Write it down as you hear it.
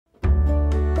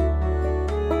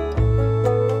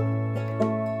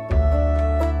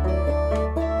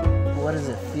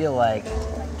like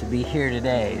to be here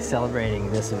today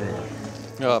celebrating this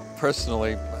event?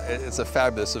 Personally, it's a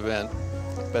fabulous event,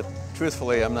 but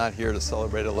truthfully, I'm not here to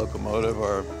celebrate a locomotive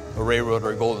or a railroad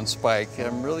or a golden spike.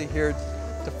 I'm really here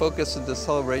to focus and to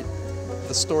celebrate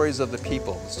the stories of the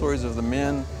people, the stories of the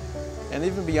men, and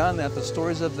even beyond that, the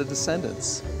stories of the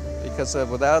descendants. Because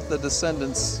without the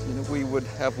descendants, we would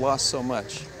have lost so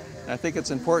much. And I think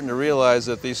it's important to realize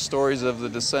that these stories of the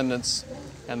descendants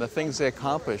and the things they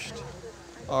accomplished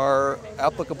are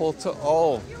applicable to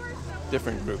all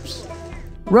different groups.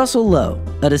 Russel Low,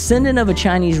 a descendant of a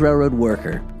Chinese railroad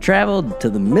worker, traveled to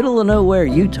the middle of nowhere,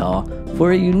 Utah,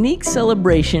 for a unique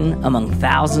celebration among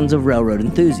thousands of railroad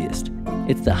enthusiasts.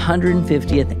 It's the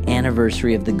 150th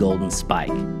anniversary of the Golden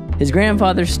Spike. His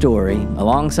grandfather's story,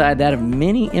 alongside that of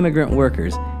many immigrant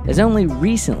workers, has only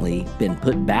recently been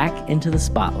put back into the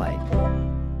spotlight.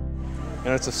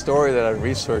 It's a story that I've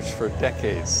researched for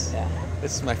decades. Yeah.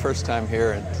 This is my first time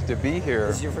here, and to be here...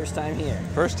 This is your first time here?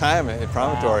 First time in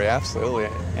Promontory, wow. Absolutely.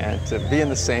 And to be in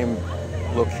the same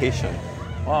location.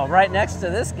 Well, right next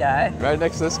to this guy. Right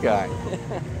next to this guy.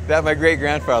 That my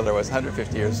great-grandfather was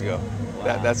 150 years ago.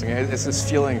 Wow. That's amazing. It's just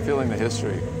feeling the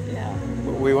history. Yeah.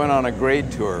 We went on a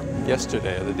grade tour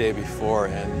yesterday, or the day before,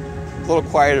 and a little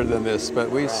quieter than this, but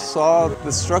we saw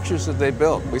the structures that they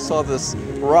built. We saw this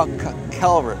rock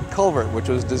culvert, which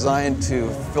was designed to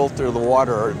filter the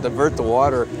water or divert the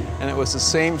water, and it was the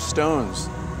same stones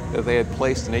that they had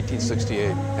placed in 1868.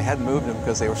 They hadn't moved them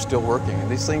because they were still working, and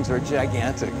these things are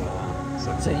gigantic.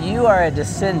 So you are a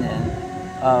descendant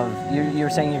of, you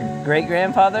were saying your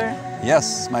great-grandfather?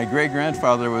 Yes, my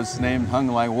great-grandfather was named Hung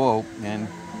Lai Wo, and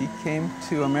he came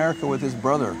to America with his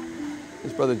brother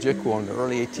Jikwo in the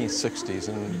early 1860s,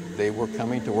 and they were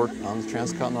coming to work on the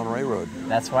Transcontinental Railroad.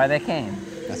 That's why they came.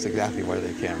 That's exactly why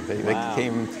they came. They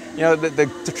came,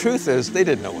 the truth is, they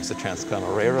didn't know it was the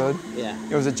Transcontinental Railroad. Yeah.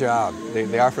 It was a job.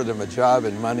 They offered them a job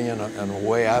and money and a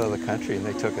way out of the country, and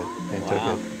they took it. Took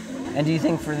it. And do you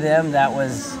think for them that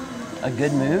was a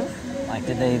good move? Like,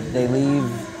 did they leave,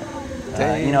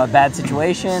 a bad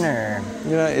situation, or?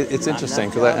 It's interesting,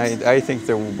 because I think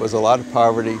there was a lot of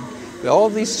poverty. All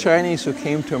of these Chinese who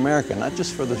came to America, not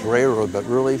just for this railroad, but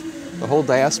really the whole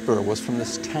diaspora was from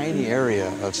this tiny area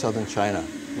of southern China.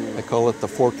 They call it the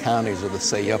Four Counties, or the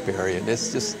Sayup area.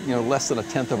 It's just less than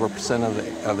 1/10%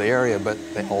 of the area, but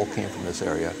they all came from this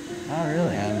area. Oh,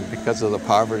 really? And because of the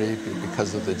poverty,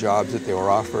 because of the jobs that they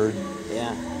were offered.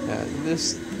 Yeah.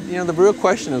 The real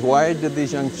question is, why did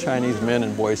these young Chinese men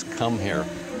and boys come here?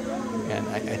 And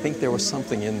I think there was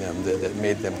something in them that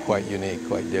made them quite unique,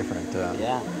 quite different.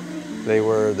 They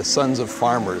were the sons of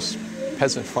farmers,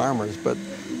 peasant farmers, but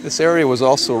this area was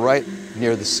also right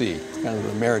near the sea, kind of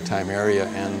the maritime area,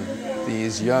 and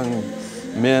these young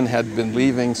men had been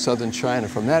leaving southern China,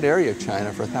 from that area of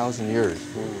China, for 1,000 years,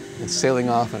 and sailing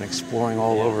off and exploring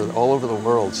all over the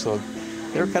world. So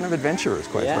they were kind of adventurers,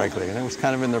 quite frankly, and it was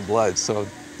kind of in their blood. So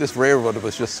this railroad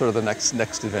was just sort of the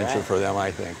next adventure for them, I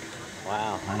think.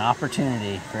 Wow, an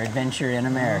opportunity for adventure in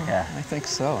America. I think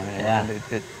so, and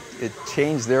it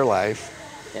changed their life.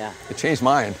 Yeah. It changed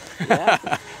mine. Yeah.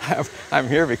 I'm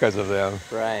here because of them.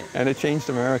 Right. And it changed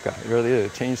America. It really did.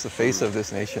 It changed the face of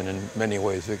this nation in many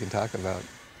ways we can talk about.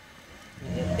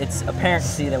 It's apparent to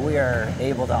see that we are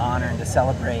able to honor and to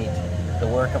celebrate the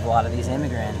work of a lot of these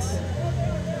immigrants.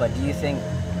 But do you think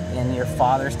in your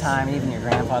father's time, even your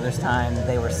grandfather's time,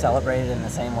 they were celebrated in the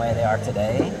same way they are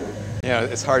today?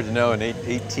 It's hard to know. In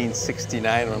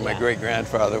 1869, when my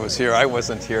great-grandfather was here, I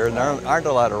wasn't here, and there aren't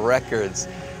a lot of records.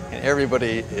 And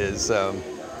everybody is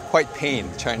quite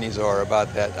pained, the Chinese are,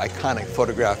 about that iconic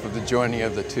photograph of the joining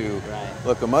of the two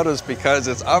locomotives, because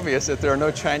it's obvious that there are no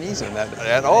Chinese in that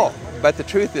at all. But the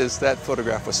truth is that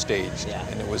photograph was staged,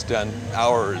 and it was done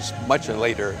hours, much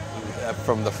later,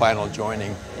 from the final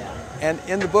joining. And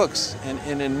in the books,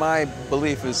 and in my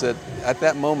belief, is that at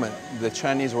that moment, the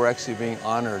Chinese were actually being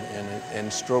honored in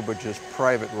Strobridge's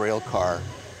private rail car.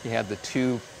 He had the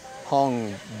two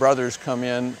Hong brothers come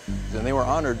in, and they were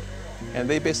honored, and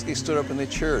they basically stood up and they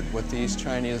cheered what these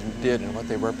Chinese did and what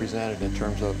they represented in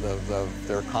terms of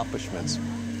their accomplishments,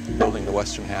 building the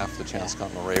western half of the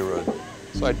Transcontinental Railroad.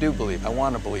 So I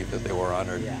want to believe that they were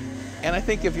honored. And I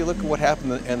think if you look at what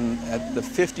happened at the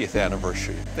 50th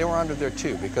anniversary, they were honored there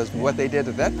too, because what they did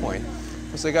at that point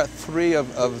was they got 3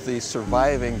 of the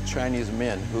surviving Chinese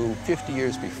men who 50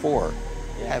 years before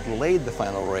had laid the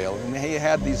final rail, and they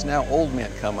had these now old men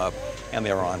come up, and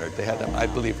they were honored. They had them, I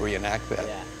believe, reenact that.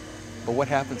 But what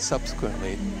happened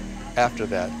subsequently after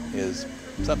that is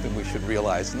something we should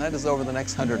realize, and that is over the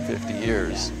next 150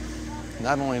 years.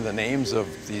 Not only the names of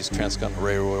these Transcontinental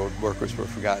Railroad workers were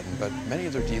forgotten, but many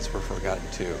of their deeds were forgotten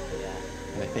too.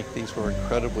 And I think these were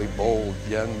incredibly bold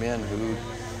young men who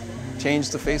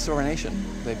changed the face of our nation.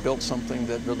 They built something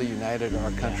that really united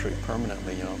our country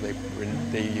permanently. You know,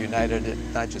 they united it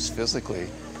not just physically,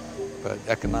 but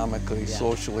economically,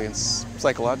 socially, and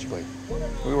psychologically.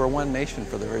 We were one nation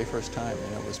for the very first time,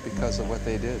 and it was because of what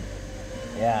they did.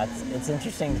 Yeah, it's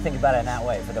interesting to think about it in that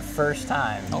way, for the first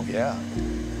time. Oh, yeah.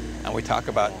 And we talk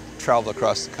about travel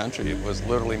across the country. It was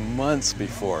literally months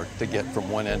before to get from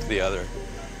one end to the other.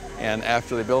 And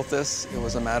after they built this, it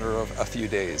was a matter of a few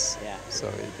days. Yeah.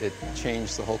 So it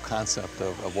changed the whole concept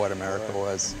of what America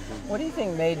was. What do you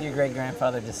think made your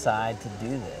great-grandfather decide to do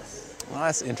this? Well,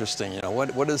 that's interesting. You know,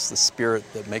 what is the spirit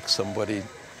that makes somebody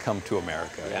come to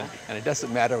America? Yeah. And it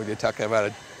doesn't matter whether you're talking about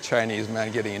a Chinese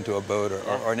man getting into a boat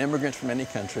or an immigrant from any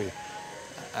country.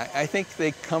 I think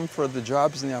they come for the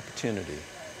jobs and the opportunity.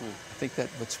 I think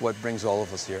that's what brings all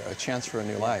of us here, a chance for a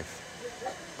new life.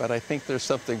 But I think there's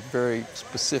something very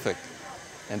specific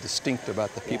and distinct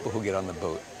about the people who get on the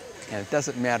boat. And it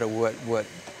doesn't matter what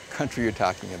country you're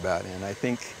talking about. And I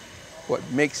think what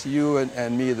makes you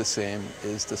and me the same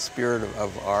is the spirit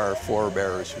of our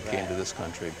forebears who came to this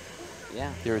country.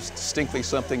 Yeah. There's distinctly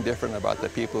something different about the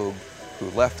people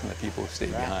who left and the people who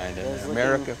stayed behind. And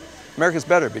America's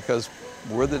better because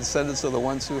we're the descendants of the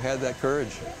ones who had that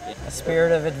courage. A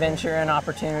spirit of adventure and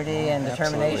opportunity and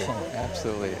determination.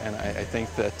 Absolutely. And I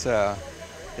think that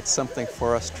it's something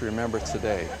for us to remember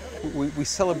today. We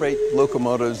celebrate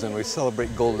locomotives and we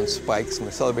celebrate golden spikes and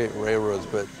we celebrate railroads,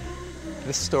 but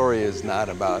this story is not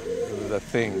about the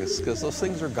things, because those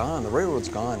things are gone. The railroad's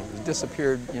gone. It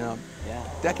disappeared,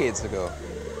 decades ago.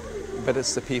 But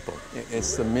it's the people.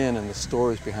 It's the men and the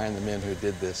stories behind the men who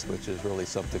did this, which is really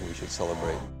something we should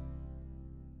celebrate.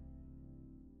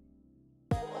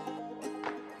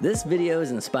 This video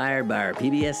is inspired by our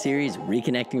PBS series,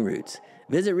 Reconnecting Roots.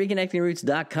 Visit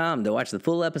reconnectingroots.com to watch the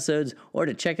full episodes or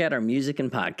to check out our music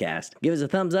and podcast. Give us a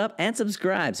thumbs up and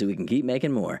subscribe so we can keep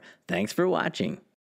making more. Thanks for watching.